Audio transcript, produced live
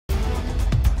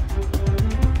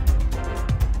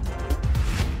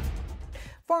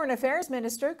Foreign Affairs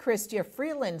Minister Chrystia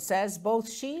Freeland says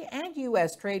both she and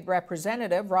U.S. Trade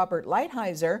Representative Robert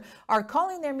Lighthizer are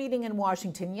calling their meeting in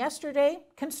Washington yesterday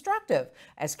constructive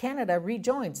as Canada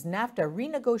rejoins NAFTA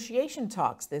renegotiation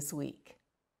talks this week.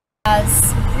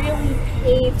 Has really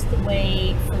paved the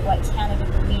way for what Canada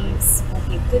believes will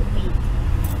be a good week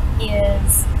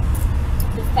is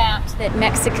the fact that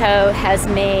Mexico has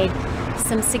made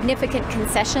some significant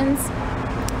concessions,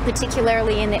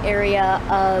 particularly in the area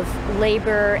of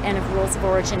labor and of rules of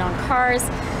origin on cars.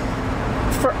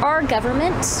 For our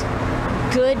government,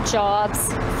 good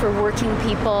jobs for working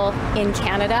people in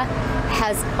Canada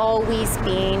has always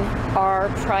been our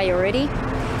priority.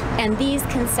 And these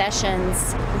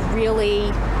concessions really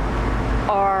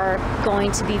are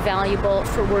going to be valuable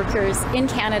for workers in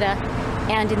Canada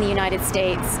and in the United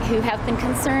States who have been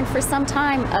concerned for some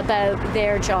time about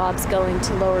their jobs going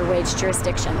to lower wage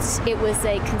jurisdictions. It was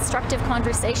a constructive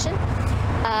conversation,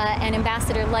 and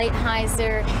Ambassador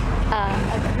Lighthizer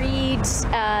agreed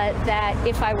that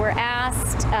if I were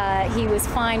asked, he was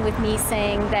fine with me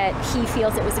saying that he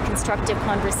feels it was a constructive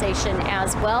conversation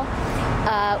as well.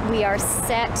 We are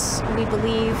set, we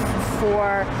believe,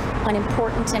 for an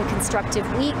important and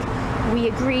constructive week. We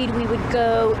agreed we would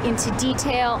go into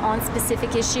detail on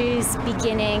specific issues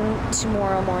beginning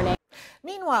tomorrow morning.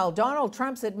 Meanwhile, Donald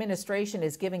Trump's administration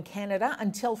is giving Canada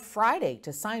until Friday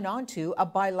to sign on to a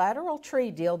bilateral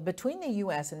trade deal between the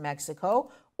U.S. and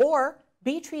Mexico, or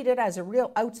be treated as a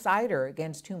real outsider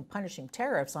against whom punishing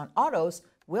tariffs on autos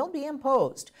will be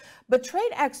imposed. But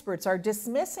trade experts are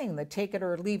dismissing the take it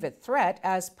or leave it threat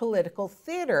as political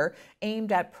theater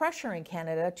aimed at pressuring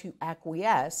Canada to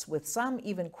acquiesce, with some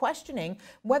even questioning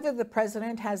whether the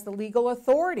president has the legal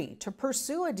authority to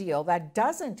pursue a deal that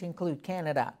doesn't include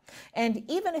Canada. And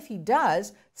even if he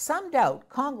does, some doubt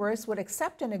Congress would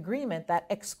accept an agreement that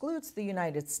excludes the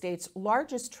United States'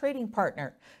 largest trading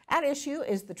partner. At issue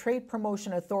is the Trade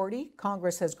Promotion Authority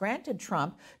Congress has granted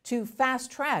Trump to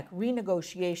fast-track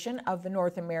renegotiation of the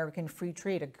North American Free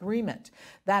Trade Agreement.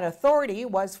 That authority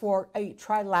was for a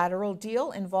trilateral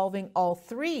deal involving all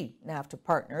three NAFTA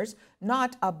partners,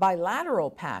 not a bilateral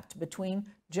pact between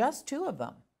just two of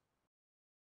them.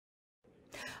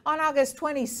 On August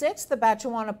 26th, the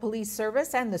Batchewana Police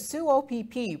Service and the Sault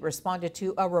OPP responded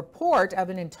to a report of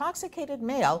an intoxicated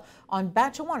male on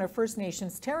Batchewana First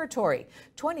Nations territory.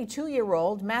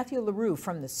 22-year-old Matthew LaRue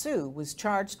from the Sault was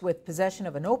charged with possession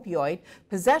of an opioid,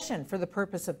 possession for the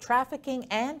purpose of trafficking,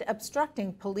 and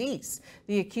obstructing police.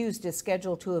 The accused is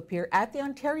scheduled to appear at the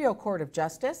Ontario Court of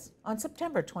Justice on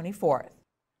September 24th.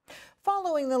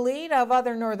 Following the lead of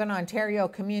other Northern Ontario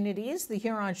communities, the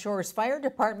Huron Shores Fire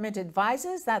Department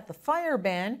advises that the fire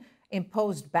ban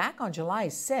imposed back on July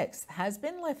 6th has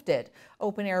been lifted.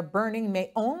 Open-air burning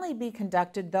may only be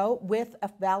conducted, though, with a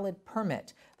valid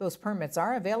permit. Those permits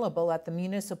are available at the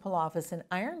municipal office in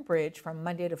Iron Bridge from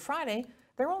Monday to Friday.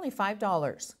 They're only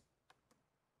 $5.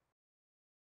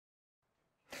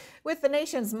 With the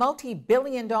nation's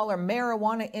multi-billion-dollar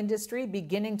marijuana industry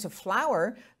beginning to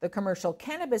flower, the commercial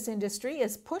cannabis industry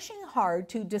is pushing hard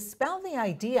to dispel the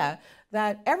idea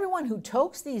that everyone who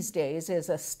tokes these days is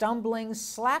a stumbling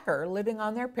slacker living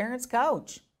on their parents'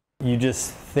 couch. You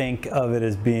just think of it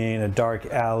as being a dark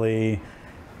alley,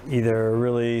 either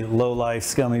really low-life,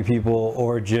 scummy people,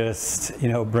 or just,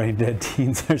 brain-dead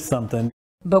teens or something.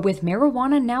 But with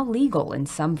marijuana now legal in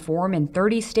some form in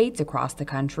 30 states across the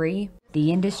country,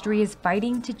 the industry is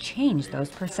fighting to change those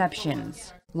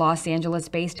perceptions. Los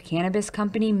Angeles-based cannabis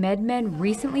company MedMen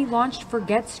recently launched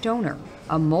Forget Stoner,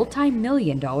 a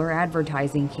multi-million-dollar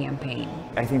advertising campaign.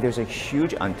 I think there's a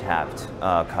huge untapped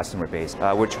customer base.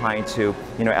 We're trying to,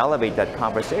 elevate that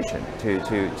conversation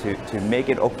to make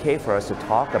it okay for us to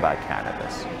talk about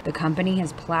cannabis. The company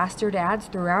has plastered ads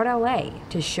throughout LA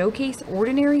to showcase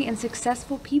ordinary and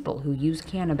successful people who use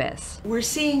cannabis. We're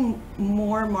seeing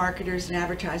more marketers and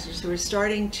advertisers who are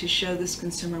starting to show this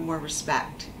consumer more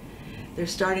respect. They're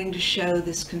starting to show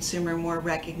this consumer more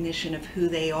recognition of who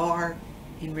they are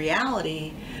in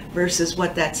reality versus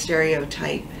what that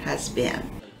stereotype has been.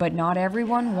 But not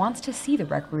everyone wants to see the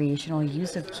recreational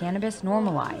use of cannabis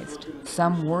normalized.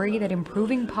 Some worry that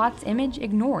improving pot's image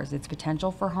ignores its potential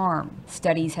for harm.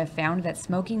 Studies have found that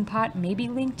smoking pot may be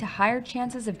linked to higher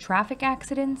chances of traffic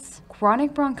accidents,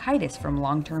 chronic bronchitis from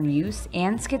long-term use,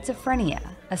 and schizophrenia.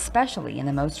 especially in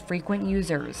the most frequent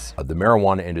users. The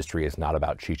marijuana industry is not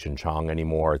about Cheech and Chong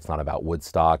anymore. It's not about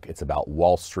Woodstock. It's about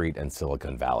Wall Street and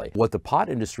Silicon Valley. What the pot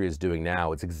industry is doing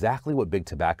now, it's exactly what big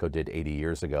tobacco did 80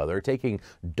 years ago. They're taking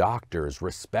doctors,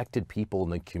 respected people in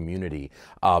the community,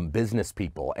 business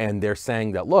people, and they're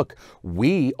saying that, look,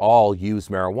 we all use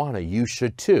marijuana. You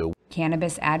should too.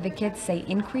 Cannabis advocates say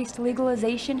increased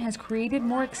legalization has created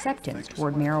more acceptance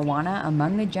toward marijuana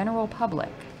among the general public.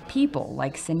 People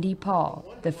like Cindy Paul,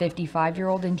 the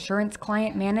 55-year-old insurance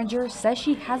client manager, says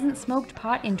she hasn't smoked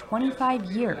pot in 25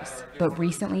 years, but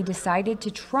recently decided to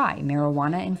try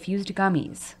marijuana-infused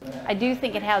gummies. I do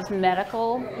think it has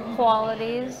medical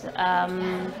qualities.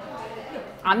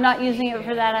 I'm not using it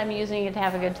for that. I'm using it to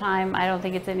have a good time. I don't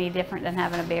think it's any different than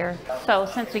having a beer. So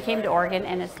since we came to Oregon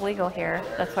and it's legal here,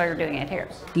 that's why we're doing it here.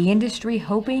 The industry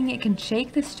hoping it can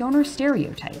shake the stoner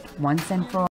stereotype once and for all.